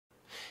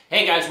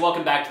Hey guys,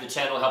 welcome back to the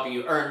channel helping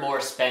you earn more,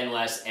 spend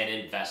less, and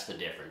invest the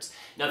difference.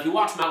 Now if you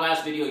watched my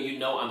last video, you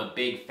know I'm a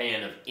big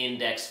fan of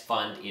index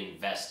fund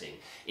investing.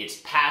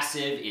 It's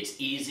passive, it's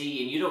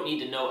easy, and you don't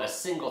need to know a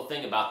single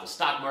thing about the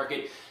stock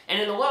market.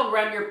 And in the long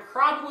run, you're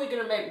probably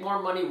going to make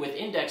more money with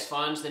index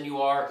funds than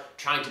you are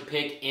trying to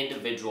pick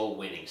individual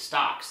winning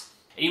stocks.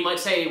 And you might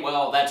say,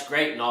 well, that's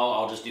great and all,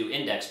 I'll just do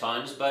index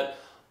funds, but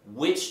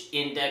which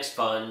index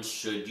funds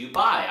should you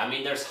buy? I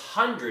mean, there's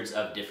hundreds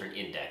of different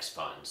index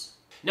funds.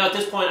 Now at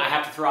this point I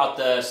have to throw out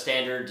the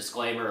standard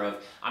disclaimer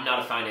of I'm not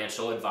a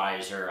financial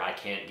advisor, I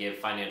can't give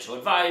financial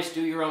advice,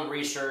 do your own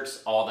research,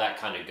 all that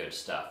kind of good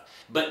stuff.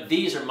 But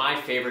these are my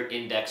favorite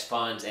index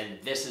funds and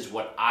this is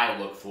what I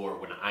look for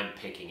when I'm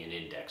picking an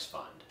index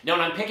fund. Now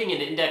when I'm picking an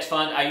index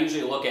fund, I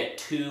usually look at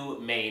two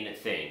main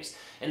things.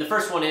 And the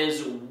first one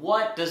is,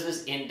 what does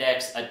this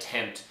index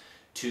attempt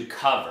to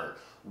cover?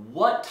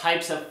 What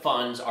types of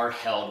funds are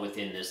held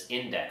within this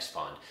index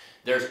fund?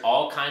 There's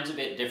all kinds of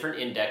different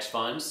index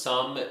funds.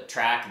 Some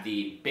track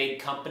the big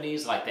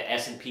companies like the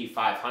S&P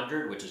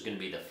 500, which is going to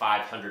be the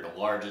 500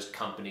 largest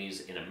companies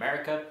in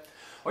America.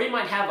 Or you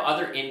might have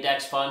other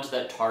index funds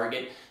that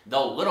target the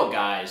little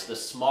guys, the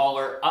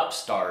smaller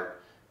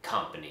upstart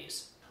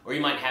companies. Or you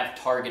might have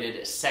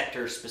targeted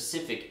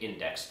sector-specific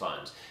index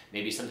funds.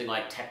 Maybe something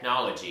like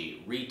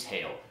technology,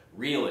 retail,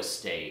 real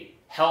estate,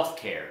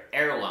 healthcare,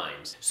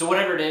 airlines. So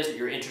whatever it is that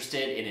you're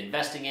interested in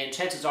investing in,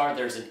 chances are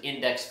there's an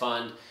index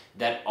fund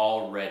that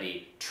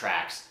already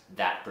tracks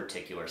that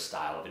particular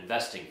style of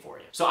investing for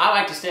you. So I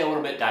like to stay a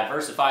little bit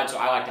diversified, so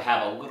I like to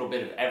have a little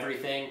bit of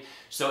everything.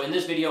 So in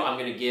this video, I'm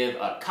going to give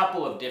a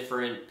couple of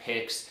different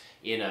picks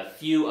in a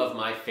few of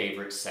my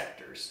favorite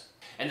sectors.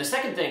 And the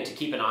second thing to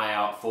keep an eye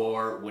out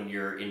for when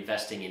you're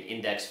investing in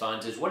index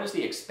funds is what is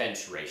the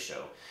expense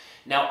ratio?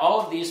 Now, all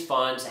of these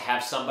funds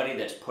have somebody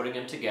that's putting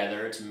them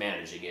together, it's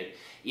managing it.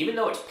 Even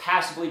though it's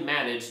passively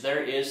managed,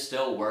 there is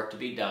still work to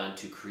be done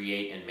to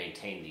create and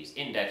maintain these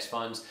index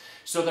funds.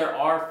 So there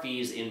are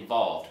fees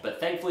involved, but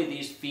thankfully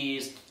these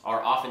fees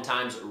are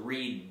oftentimes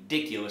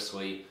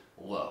ridiculously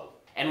low.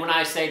 And when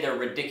I say they're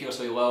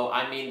ridiculously low,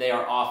 I mean they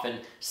are often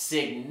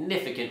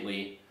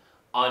significantly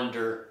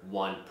under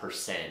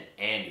 1%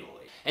 annually.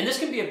 And this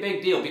can be a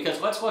big deal because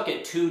let's look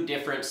at two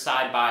different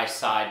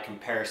side-by-side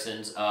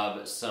comparisons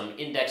of some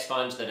index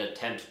funds that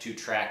attempt to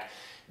track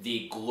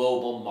the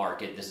global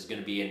market. This is going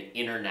to be an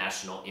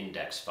international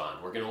index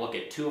fund. We're going to look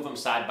at two of them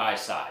side by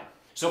side.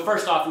 So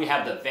first off, we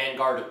have the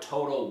Vanguard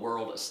Total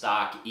World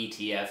Stock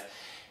ETF.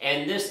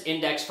 And this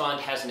index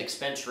fund has an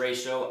expense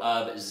ratio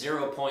of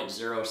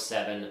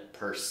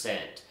 0.07%.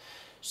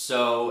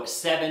 So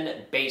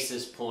 7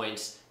 basis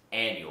points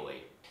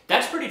annually.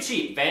 That's pretty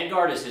cheap.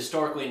 Vanguard is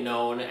historically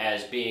known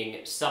as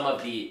being some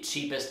of the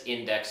cheapest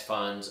index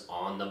funds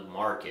on the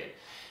market.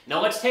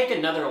 Now let's take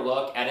another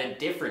look at a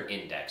different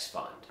index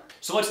fund.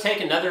 So let's take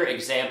another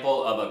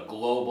example of a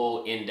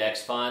global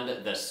index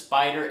fund, the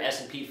SPDR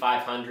S&P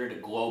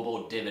 500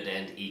 Global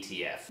Dividend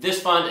ETF.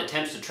 This fund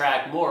attempts to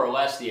track more or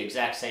less the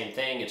exact same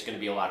thing. It's going to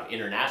be a lot of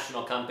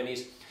international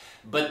companies.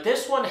 But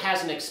this one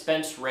has an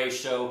expense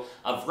ratio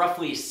of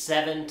roughly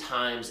 7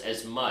 times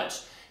as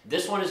much.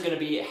 This one is going to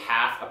be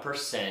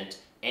 0.5%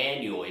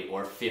 annually,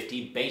 or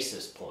 50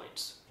 basis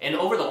points. And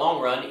over the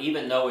long run,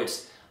 even though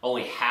it's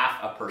only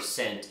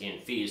 0.5%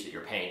 in fees that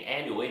you're paying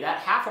annually,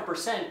 that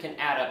 0.5% can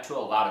add up to a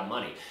lot of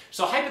money.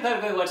 So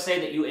hypothetically, let's say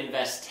that you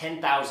invest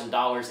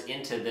 $10,000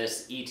 into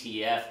this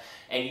ETF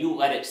and you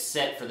let it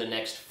sit for the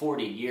next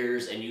 40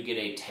 years and you get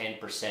a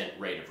 10%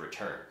 rate of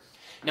return.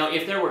 Now,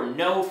 if there were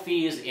no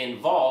fees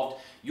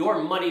involved,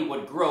 your money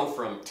would grow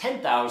from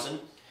 $10,000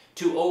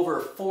 to over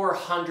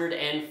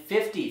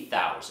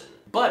 $450,000.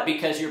 But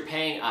because you're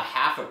paying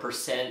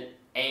 0.5%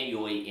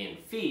 annually in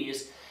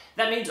fees,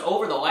 that means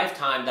over the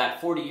lifetime,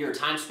 that 40-year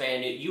time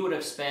span, you would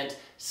have spent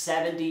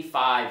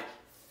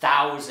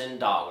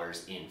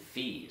 $75,000 in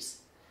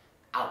fees.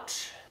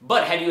 Ouch.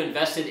 But had you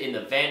invested in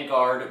the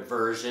Vanguard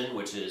version,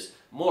 which is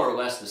more or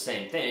less the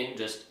same thing,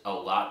 just a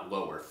lot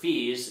lower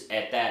fees,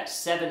 at that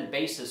 7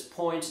 basis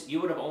points,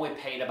 you would have only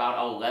paid about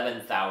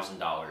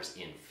 $11,000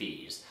 in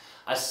fees.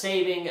 A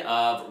saving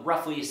of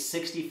roughly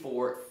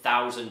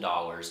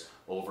 $64,000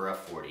 over a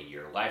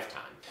 40-year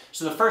lifetime.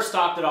 So the first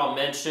stock that I'll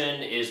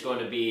mention is going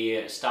to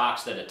be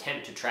stocks that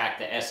attempt to track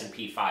the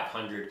S&P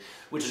 500,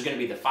 which is going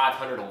to be the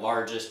 500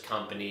 largest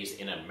companies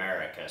in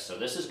America. So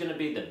this is going to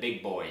be the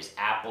big boys,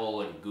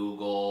 Apple and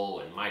Google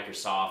and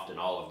Microsoft and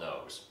all of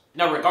those.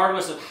 Now,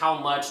 regardless of how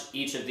much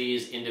each of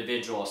these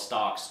individual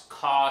stocks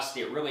cost,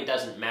 it really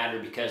doesn't matter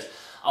because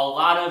a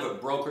lot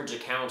of brokerage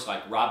accounts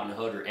like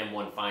Robinhood or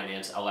M1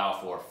 Finance allow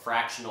for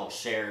fractional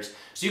shares,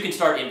 so you can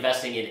start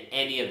investing in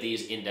any of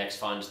these index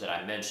funds that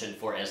I mentioned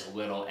for as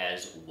little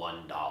as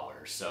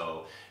 $1.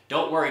 So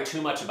don't worry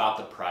too much about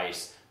the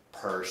price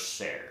per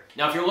share.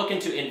 Now, if you're looking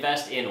to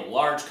invest in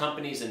large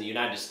companies in the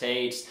United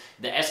States,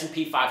 the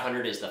S&P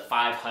 500 is the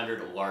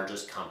 500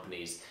 largest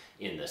companies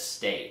in the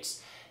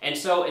States. And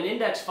so an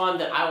index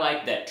fund that I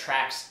like that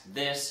tracks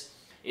this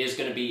is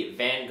going to be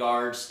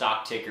Vanguard,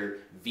 stock ticker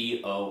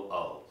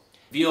VOO.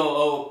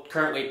 VOO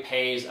currently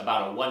pays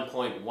about a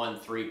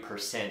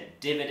 1.13%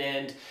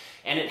 dividend,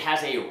 and it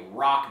has a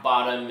rock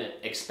bottom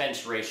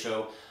expense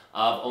ratio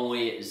of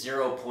only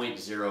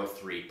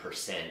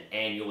 0.03%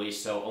 annually,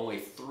 so only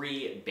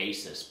 3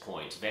 basis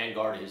points.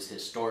 Vanguard is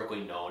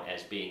historically known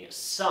as being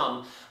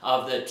some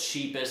of the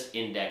cheapest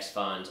index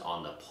funds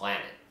on the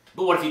planet.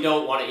 But what if you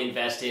don't want to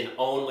invest in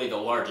only the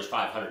largest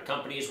 500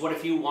 companies? What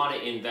if you want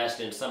to invest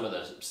in some of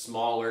the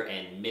smaller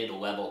and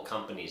mid-level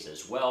companies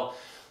as well?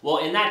 Well,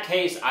 in that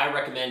case, I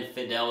recommend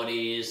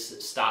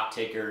Fidelity's stock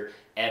ticker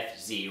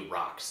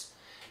FZROX.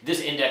 This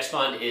index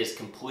fund is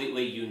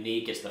completely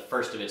unique. It's the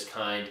first of its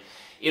kind.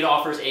 It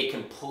offers a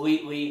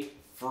completely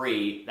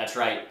free, that's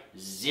right,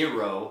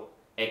 0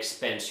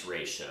 expense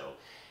ratio.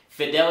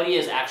 Fidelity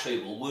is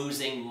actually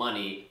losing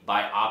money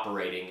by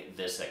operating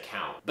this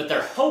account. But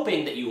they're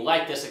hoping that you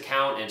like this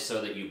account and so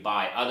that you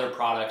buy other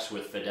products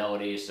with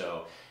Fidelity.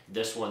 So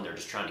this one, they're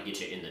just trying to get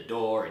you in the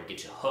door and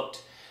get you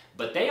hooked.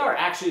 But they are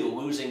actually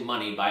losing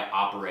money by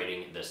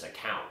operating this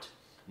account.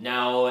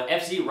 Now,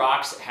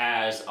 FZROX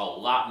has a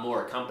lot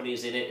more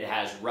companies in it. It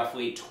has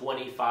roughly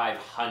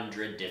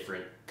 2,500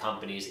 different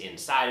companies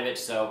inside of it.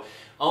 So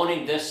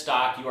owning this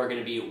stock, you are going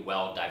to be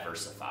well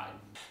diversified.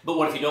 But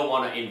what if you don't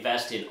want to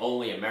invest in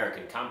only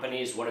American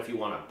companies? What if you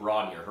want to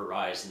broaden your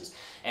horizons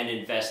and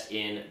invest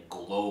in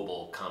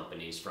global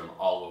companies from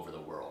all over the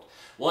world?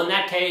 Well, in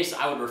that case,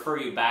 I would refer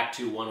you back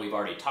to one we've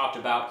already talked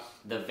about,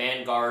 the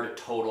Vanguard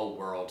Total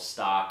World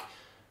Stock,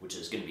 which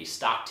is going to be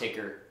stock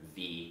ticker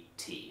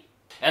VT.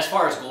 As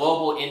far as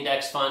global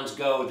index funds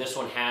go, this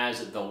one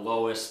has the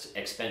lowest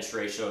expense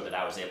ratio that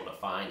I was able to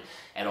find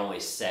at only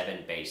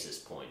 7 basis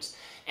points.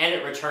 And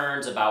it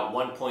returns about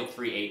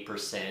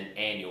 1.38%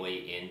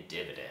 annually in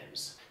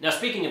dividends. Now,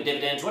 speaking of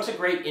dividends, what's a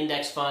great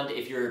index fund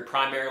if you're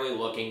primarily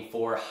looking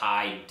for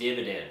high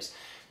dividends?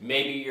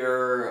 Maybe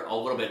you're a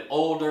little bit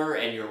older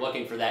and you're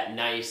looking for that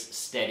nice,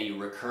 steady,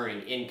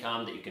 recurring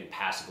income that you can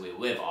passively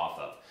live off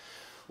of.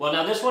 Well,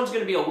 now this one's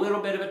going to be a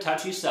little bit of a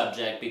touchy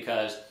subject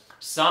because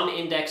some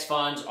index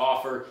funds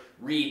offer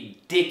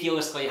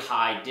ridiculously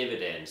high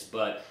dividends,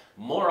 but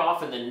more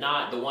often than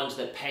not, the ones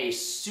that pay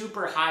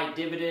super high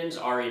dividends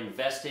are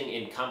investing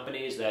in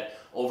companies that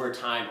over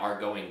time are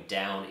going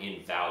down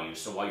in value.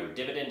 So while your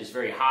dividend is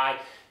very high,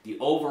 the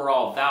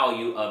overall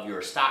value of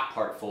your stock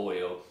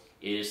portfolio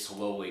is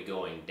slowly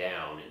going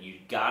down.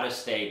 You've got to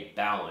stay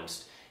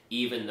balanced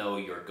even though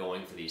you're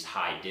going for these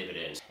high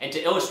dividends. And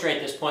to illustrate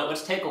this point,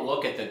 let's take a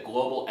look at the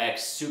Global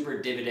X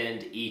Super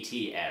Dividend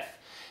ETF.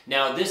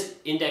 Now, this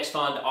index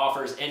fund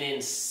offers an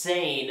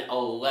insane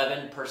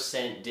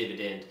 11%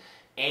 dividend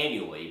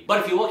annually.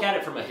 But if you look at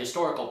it from a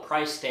historical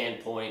price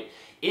standpoint,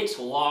 it's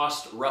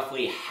lost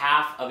roughly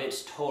half of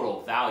its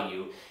total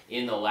value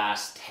in the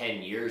last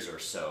 10 years or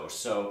so.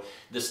 So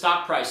the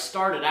stock price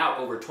started out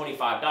over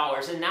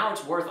 $25 and now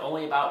it's worth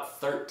only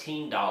about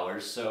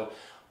 $13. So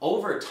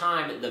over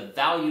time, the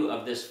value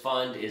of this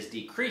fund is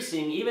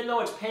decreasing. Even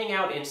though it's paying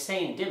out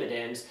insane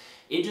dividends,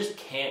 it just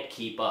can't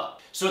keep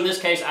up. So in this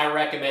case, I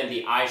recommend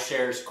the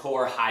iShares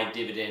Core High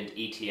Dividend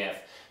ETF,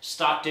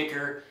 stock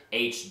ticker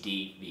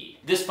HDV.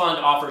 This fund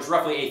offers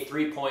roughly a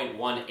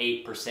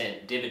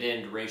 3.18%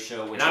 dividend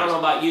ratio, which I don't know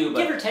about you,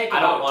 but give or take,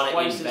 I don't want to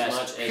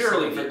invest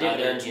purely for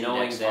dividends,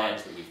 knowing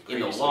that in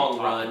the long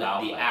run,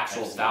 the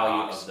actual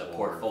value of the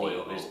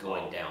portfolio is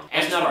going down.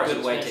 As not a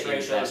good way to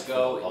invest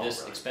go.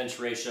 This expense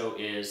ratio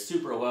is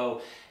super low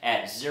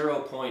at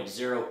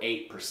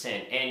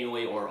 0.08%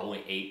 annually, or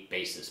only 8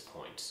 basis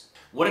points.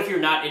 What if you're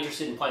not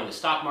interested in playing the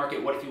stock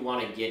market? What if you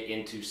want to get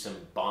into some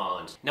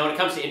bonds? Now, when it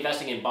comes to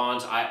investing in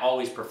bonds, I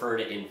always prefer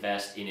to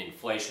invest in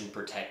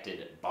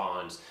inflation-protected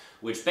bonds,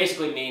 which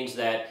basically means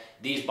that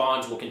these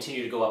bonds will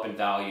continue to go up in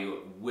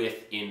value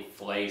with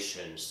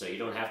inflation. So you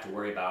don't have to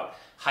worry about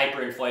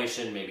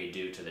hyperinflation, maybe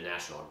due to the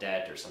national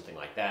debt or something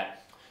like that.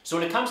 So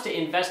when it comes to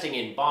investing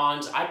in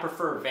bonds, I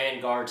prefer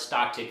Vanguard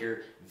stock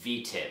ticker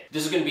VTIP.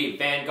 This is going to be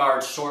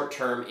Vanguard's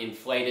short-term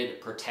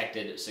inflated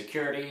protected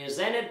securities,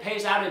 and it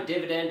pays out a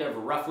dividend of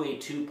roughly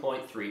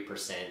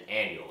 2.3%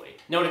 annually.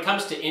 Now, when it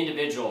comes to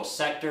individual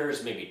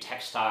sectors, maybe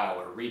textile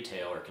or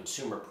retail or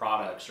consumer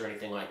products or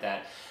anything like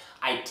that,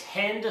 I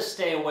tend to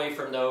stay away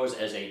from those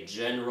as a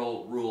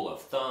general rule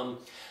of thumb.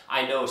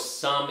 I know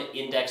some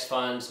index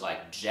funds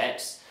like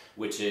JETS,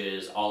 which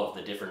is all of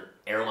the different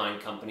airline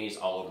companies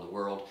all over the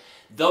world.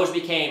 Those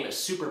became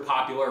super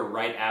popular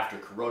right after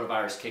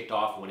coronavirus kicked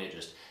off, when it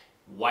just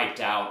wiped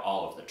out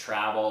all of the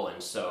travel,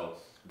 and so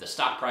the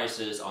stock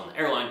prices on the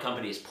airline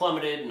companies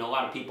plummeted, and a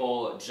lot of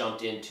people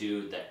jumped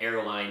into the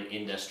airline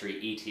industry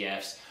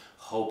ETFs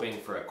hoping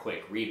for a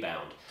quick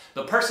rebound.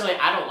 But personally,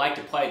 I don't like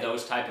to play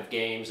those type of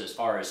games as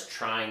far as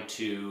trying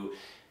to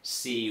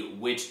see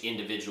which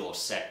individual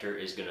sector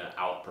is going to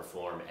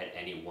outperform at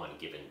any one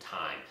given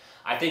time.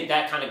 I think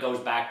that kind of goes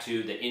back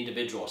to the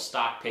individual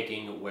stock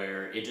picking,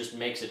 where it just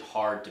makes it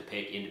hard to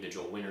pick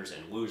individual winners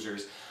and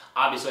losers.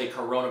 Obviously,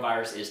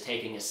 coronavirus is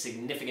taking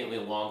significantly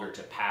longer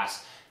to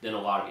pass than a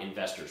lot of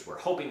investors were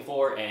hoping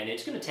for, and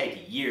it's going to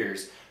take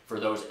years for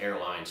those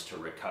airlines to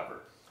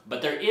recover.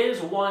 But there is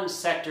one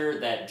sector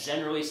that,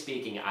 generally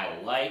speaking, I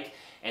like,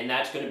 and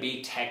that's going to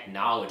be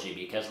technology,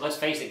 because let's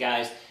face it,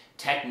 guys,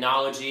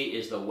 technology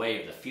is the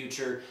way of the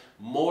future.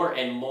 More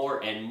and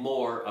more and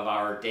more of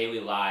our daily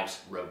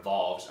lives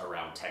revolves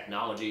around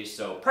technology.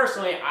 So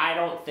personally, I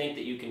don't think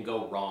that you can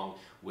go wrong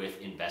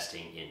with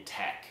investing in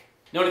tech.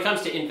 Now, when it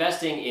comes to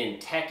investing in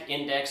tech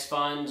index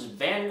funds,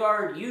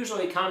 Vanguard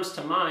usually comes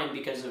to mind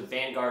because of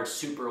Vanguard's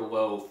super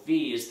low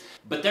fees,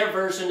 but their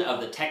version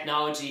of the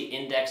technology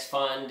index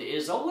fund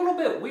is a little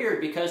bit weird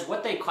because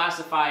what they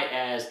classify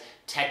as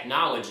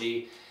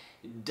technology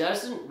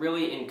doesn't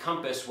really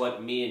encompass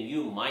what me and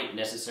you might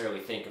necessarily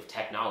think of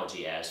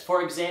technology as.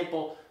 For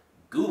example,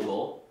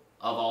 Google,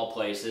 of all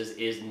places,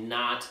 is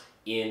not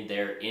in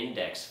their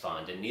index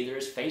fund, and neither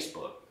is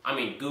Facebook. I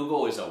mean,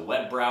 Google is a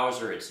web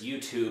browser, it's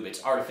YouTube,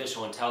 it's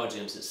artificial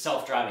intelligence, it's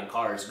self-driving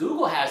cars.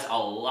 Google has a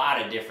lot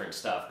of different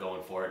stuff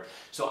going for it.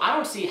 So I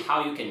don't see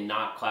how you can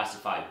not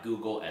classify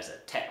Google as a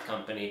tech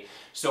company.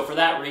 So for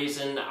that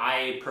reason,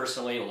 I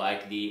personally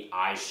like the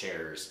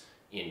iShares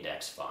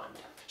index fund.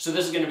 So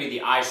this is going to be the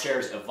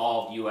iShares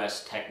Evolved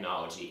US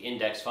Technology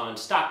Index Fund,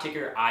 stock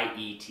ticker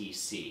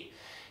IETC.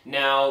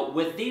 Now,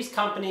 with these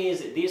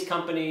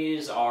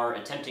companies are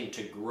attempting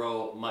to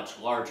grow much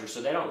larger,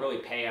 so they don't really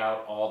pay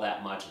out all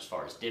that much as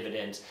far as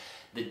dividends.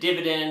 The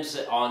dividends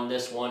on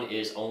this one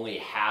is only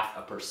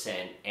 0.5%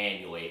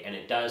 annually, and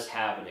it does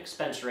have an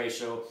expense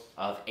ratio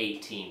of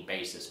 18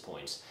 basis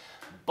points.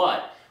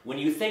 But when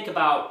you think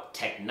about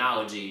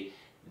technology,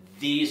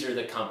 these are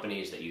the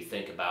companies that you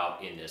think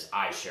about in this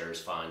iShares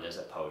fund as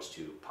opposed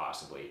to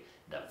possibly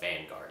the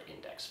Vanguard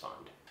index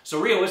fund. So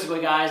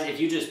realistically, guys, if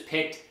you just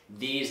picked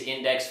these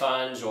index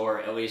funds,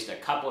 or at least a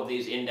couple of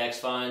these index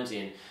funds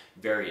in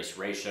various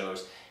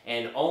ratios,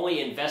 and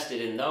only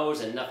invested in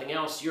those and nothing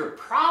else, you're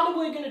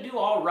probably going to do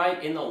all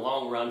right in the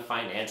long run,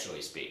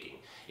 financially speaking.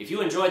 If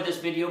you enjoyed this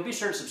video, be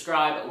sure to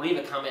subscribe, leave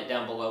a comment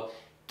down below,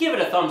 give it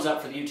a thumbs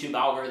up for the YouTube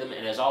algorithm,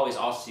 and as always,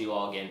 I'll see you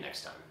all again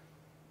next time.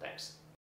 Thanks.